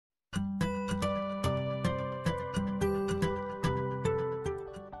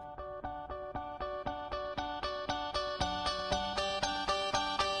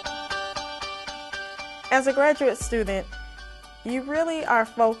As a graduate student, you really are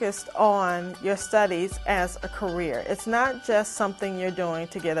focused on your studies as a career. It's not just something you're doing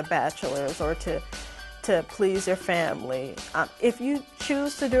to get a bachelor's or to please your family. If you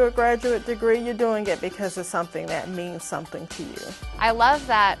choose to do a graduate degree, you're doing it because it's something that means something to you. I love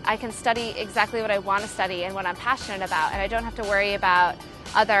that I can study exactly what I want to study and what I'm passionate about, and I don't have to worry about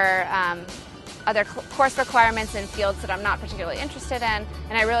other course requirements in fields that I'm not particularly interested in,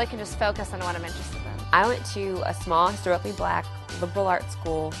 and I really can just focus on what I'm interested in. I went to a small, historically black liberal arts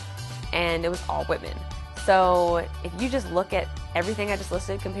school, and it was all women. So if you just look at everything I just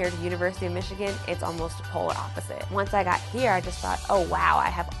listed compared to University of Michigan, it's almost a polar opposite. Once I got here, I just thought, oh wow, I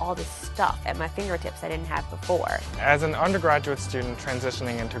have all this stuff at my fingertips I didn't have before. As an undergraduate student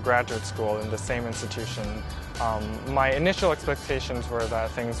transitioning into graduate school in the same institution, my initial expectations were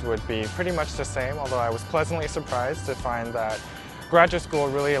that things would be pretty much the same, although I was pleasantly surprised to find that graduate school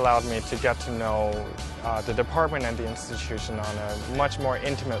really allowed me to get to know the department and the institution on a much more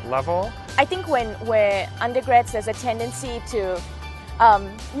intimate level. I think when we're undergrads, there's a tendency to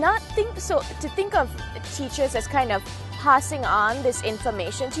think of teachers as kind of passing on this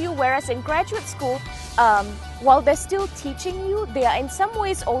information to you, whereas in graduate school, while they're still teaching you, they are in some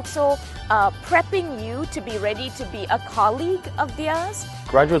ways also prepping you to be ready to be a colleague of theirs.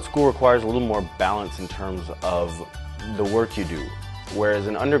 Graduate school requires a little more balance in terms of the work you do. Whereas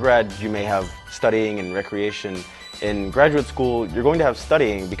in undergrad, you may have studying and recreation. In graduate school, you're going to have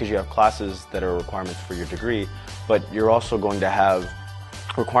studying because you have classes that are requirements for your degree, but you're also going to have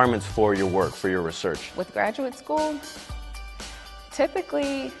requirements for your work, for your research. With graduate school,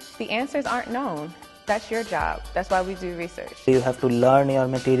 typically the answers aren't known. That's your job. That's why we do research. You have to learn your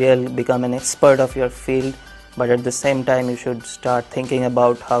material, become an expert of your field, but at the same time you should start thinking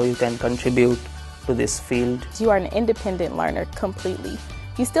about how you can contribute to this field. You are an independent learner completely.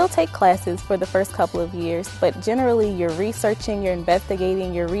 You still take classes for the first couple of years, but generally you're researching, you're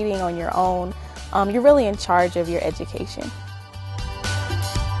investigating, you're reading on your own. You're really in charge of your education.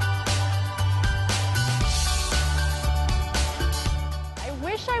 I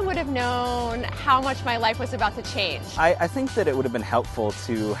wish I would have known how much my life was about to change. I think that it would have been helpful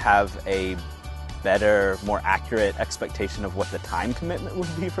to have a better, more accurate expectation of what the time commitment would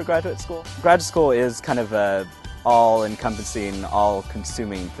be for graduate school. Graduate school is kind of a all-encompassing,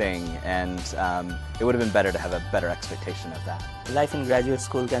 all-consuming thing, and it would have been better to have a better expectation of that. Life in graduate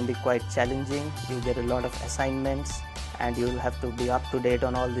school can be quite challenging. You get a lot of assignments and you'll have to be up to date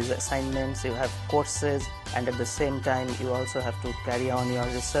on all these assignments. You have courses, and at the same time you also have to carry on your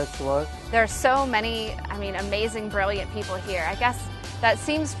research work. There are so many, amazing, brilliant people here. I guess that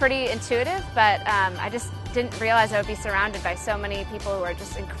seems pretty intuitive, but I just didn't realize I would be surrounded by so many people who are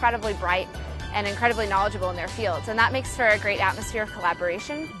just incredibly bright and incredibly knowledgeable in their fields, and that makes for a great atmosphere of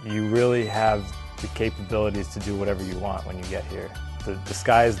collaboration. You really have the capabilities to do whatever you want when you get here. The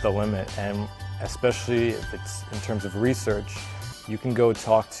sky is the limit, and especially if it's in terms of research, you can go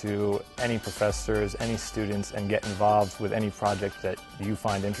talk to any professors, any students, and get involved with any project that you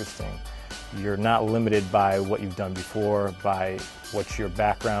find interesting. You're not limited by what you've done before, by what your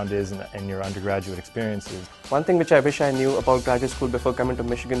background is and your undergraduate experiences. One thing which I wish I knew about graduate school before coming to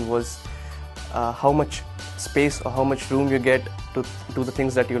Michigan was how much space or how much room you get to do the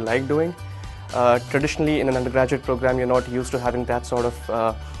things that you like doing. Traditionally, in an undergraduate program, you're not used to having that sort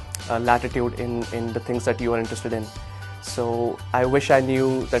of latitude in the things that you are interested in. So I wish I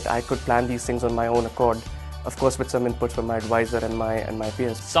knew that I could plan these things on my own accord, of course with some input from my advisor and my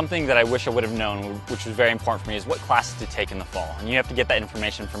peers. Something that I wish I would have known, which was very important for me, is what classes to take in the fall. And you have to get that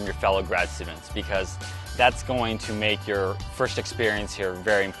information from your fellow grad students, because that's going to make your first experience here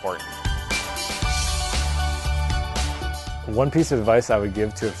very important. One piece of advice I would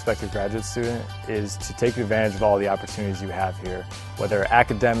give to a prospective graduate student is to take advantage of all the opportunities you have here, whether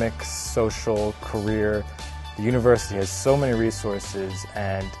academic, social, career. The university has so many resources,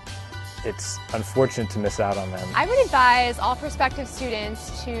 and it's unfortunate to miss out on them. I would advise all prospective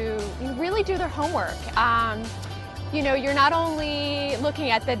students to really do their homework. You're not only looking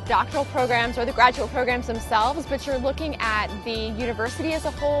at the doctoral programs or the graduate programs themselves, but you're looking at the university as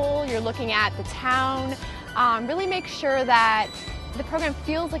a whole, you're looking at the town. Really make sure that the program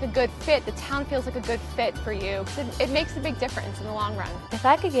feels like a good fit, the town feels like a good fit for you, because it makes a big difference in the long run. If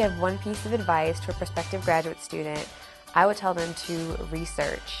I could give one piece of advice to a prospective graduate student, I would tell them to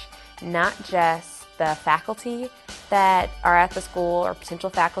research not just the faculty that are at the school or potential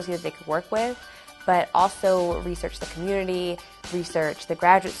faculty that they could work with, but also research the community, research the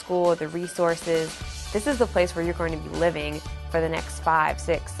graduate school, the resources. This is the place where you're going to be living for the next 5,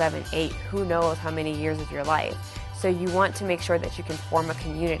 6, 7, 8, who knows how many years of your life. So you want to make sure that you can form a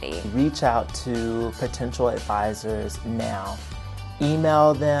community. Reach out to potential advisors now.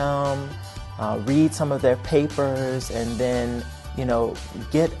 Email them, read some of their papers, and then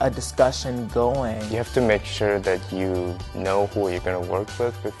get a discussion going. You have to make sure that you know who you're going to work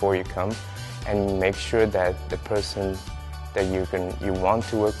with before you come, and make sure that the person that you want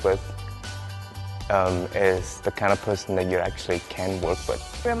to work with is the kind of person that you actually can work with.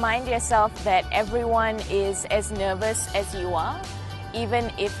 Remind yourself that everyone is as nervous as you are,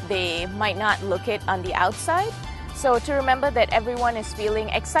 even if they might not look it on the outside. So to remember that everyone is feeling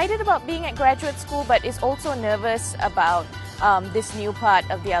excited about being at graduate school, but is also nervous about this new part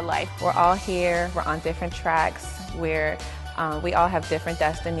of their life. We're all here, we're on different tracks, we all have different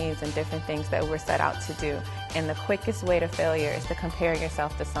destinies and different things that we're set out to do. And the quickest way to failure is to compare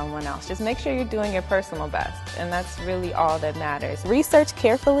yourself to someone else. Just make sure you're doing your personal best, and that's really all that matters. Research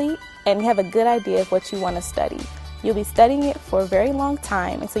carefully and have a good idea of what you want to study. You'll be studying it for a very long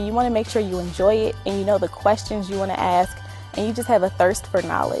time, and so you want to make sure you enjoy it and you know the questions you want to ask, and you just have a thirst for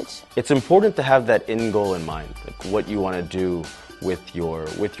knowledge. It's important to have that end goal in mind, like what you want to do with your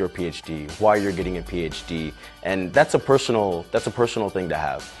PhD, why you're getting a PhD, and that's a personal thing to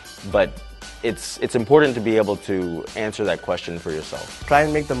have. But it's important to be able to answer that question for yourself. Try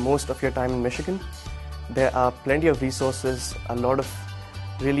and make the most of your time in Michigan. There are plenty of resources, a lot of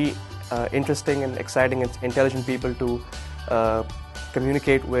really interesting and exciting and intelligent people to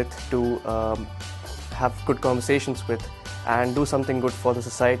communicate with, to have good conversations with, and do something good for the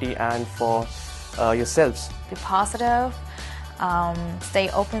society and for yourselves. Be positive, stay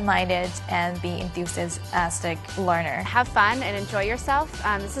open-minded, and be enthusiastic learner. Have fun and enjoy yourself.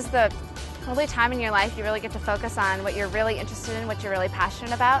 This is the only time in your life you really get to focus on what you're really interested in, what you're really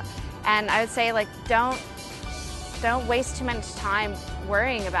passionate about. And I would say, like, don't waste too much time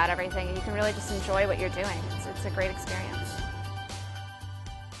worrying about everything. You can really just enjoy what you're doing. It's a great experience.